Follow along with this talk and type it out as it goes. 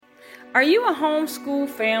Are you a homeschool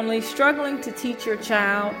family struggling to teach your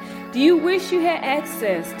child? Do you wish you had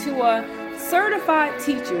access to a certified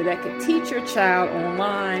teacher that could teach your child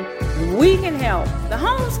online? We can help. The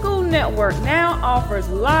Homeschool Network now offers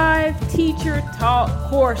live teacher-taught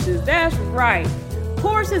courses. That's right.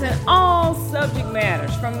 Courses in all subject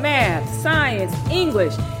matters, from math, science,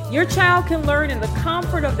 English. Your child can learn in the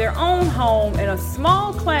comfort of their own home in a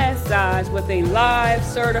small class size with a live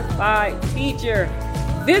certified teacher.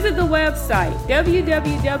 Visit the website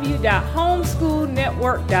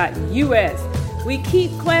www.homeschoolnetwork.us. We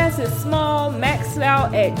keep classes small, maxed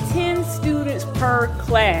out at 10 students per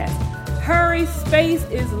class. Hurry, space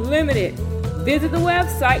is limited. Visit the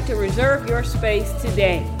website to reserve your space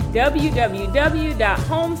today.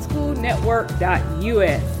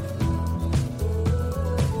 www.homeschoolnetwork.us.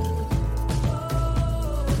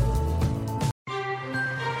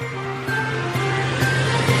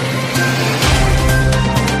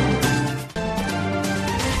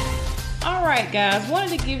 Guys,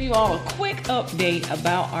 wanted to give you all a quick update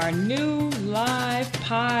about our new live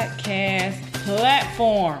podcast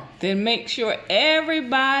platform. Then make sure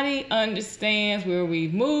everybody understands where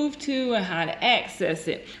we've moved to and how to access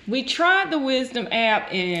it. We tried the Wisdom app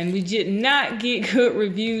and we did not get good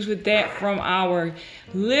reviews with that from our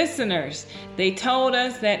listeners. They told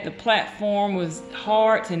us that the platform was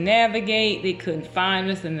hard to navigate. They couldn't find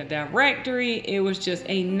us in the directory. It was just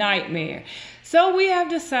a nightmare. So we have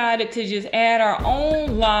decided to just add our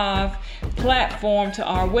own live platform to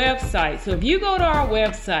our website. So if you go to our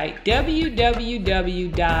website,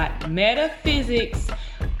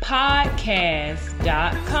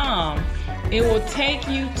 www.metaphysics.podcast.com, it will take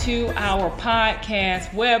you to our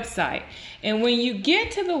podcast website. And when you get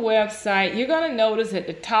to the website, you're going to notice at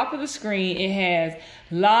the top of the screen, it has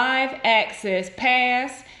live access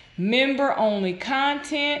pass, member only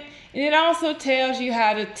content, and it also tells you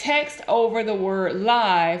how to text over the word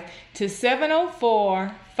live to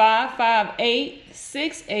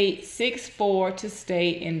 704-558-6864 to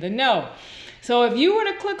stay in the know. So if you were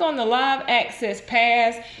to click on the live access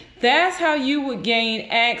pass, that's how you would gain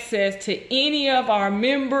access to any of our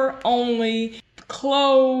member only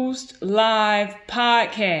closed live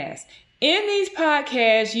podcasts. In these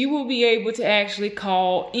podcasts, you will be able to actually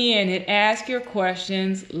call in and ask your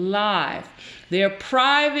questions live. They're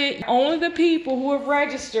private. Only the people who have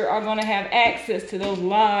registered are going to have access to those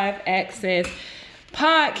live access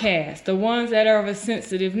podcasts, the ones that are of a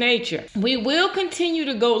sensitive nature. We will continue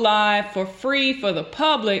to go live for free for the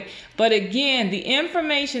public, but again, the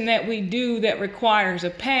information that we do that requires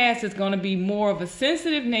a pass is going to be more of a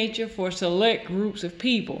sensitive nature for select groups of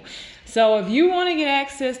people. So if you want to get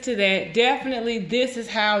access to that, definitely this is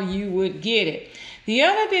how you would get it. The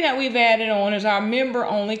other thing that we've added on is our member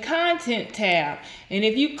only content tab. And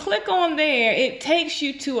if you click on there, it takes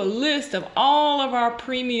you to a list of all of our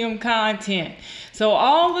premium content. So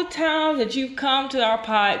all the times that you've come to our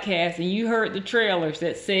podcast and you heard the trailers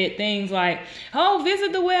that said things like, oh,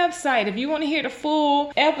 visit the website if you want to hear the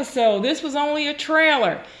full episode. This was only a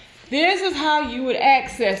trailer. This is how you would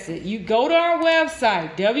access it. You go to our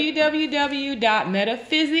website,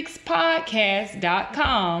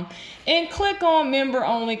 www.metaphysicspodcast.com, and click on member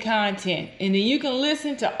only content. And then you can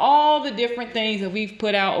listen to all the different things that we've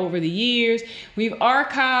put out over the years. We've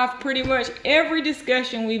archived pretty much every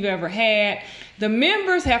discussion we've ever had. The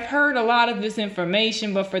members have heard a lot of this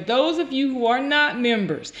information, but for those of you who are not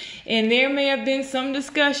members, and there may have been some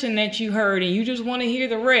discussion that you heard and you just want to hear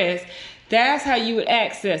the rest, that's how you would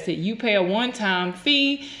access it. You pay a one-time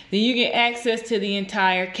fee, then you get access to the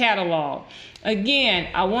entire catalog. Again,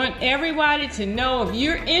 I want everybody to know if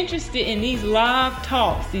you're interested in these live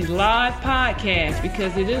talks, these live podcasts,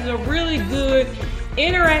 because it is a really good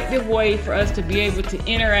interactive way for us to be able to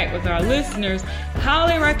interact with our listeners.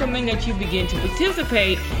 Highly recommend that you begin to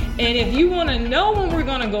participate. And if you want to know when we're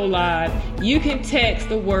going to go live, you can text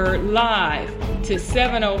the word live to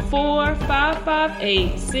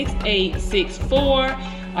 704-558-6864.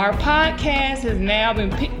 Our podcast has now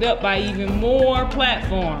been picked up by even more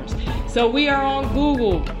platforms. So we are on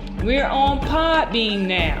Google. We're on Podbean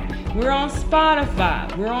now. We're on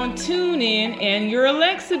Spotify. We're on TuneIn and your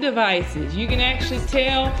Alexa devices. You can actually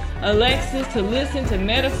tell Alexa to listen to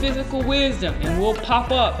Metaphysical Wisdom and we'll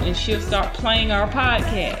pop up and she'll start playing our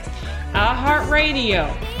podcast. iHeartRadio,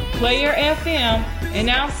 Player FM, and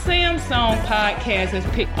now Samsung Podcast has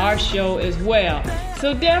picked our show as well.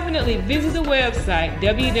 So definitely visit the website,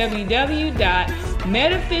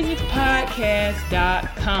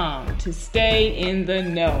 www.metaphysicspodcast.com, to stay in the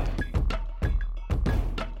know.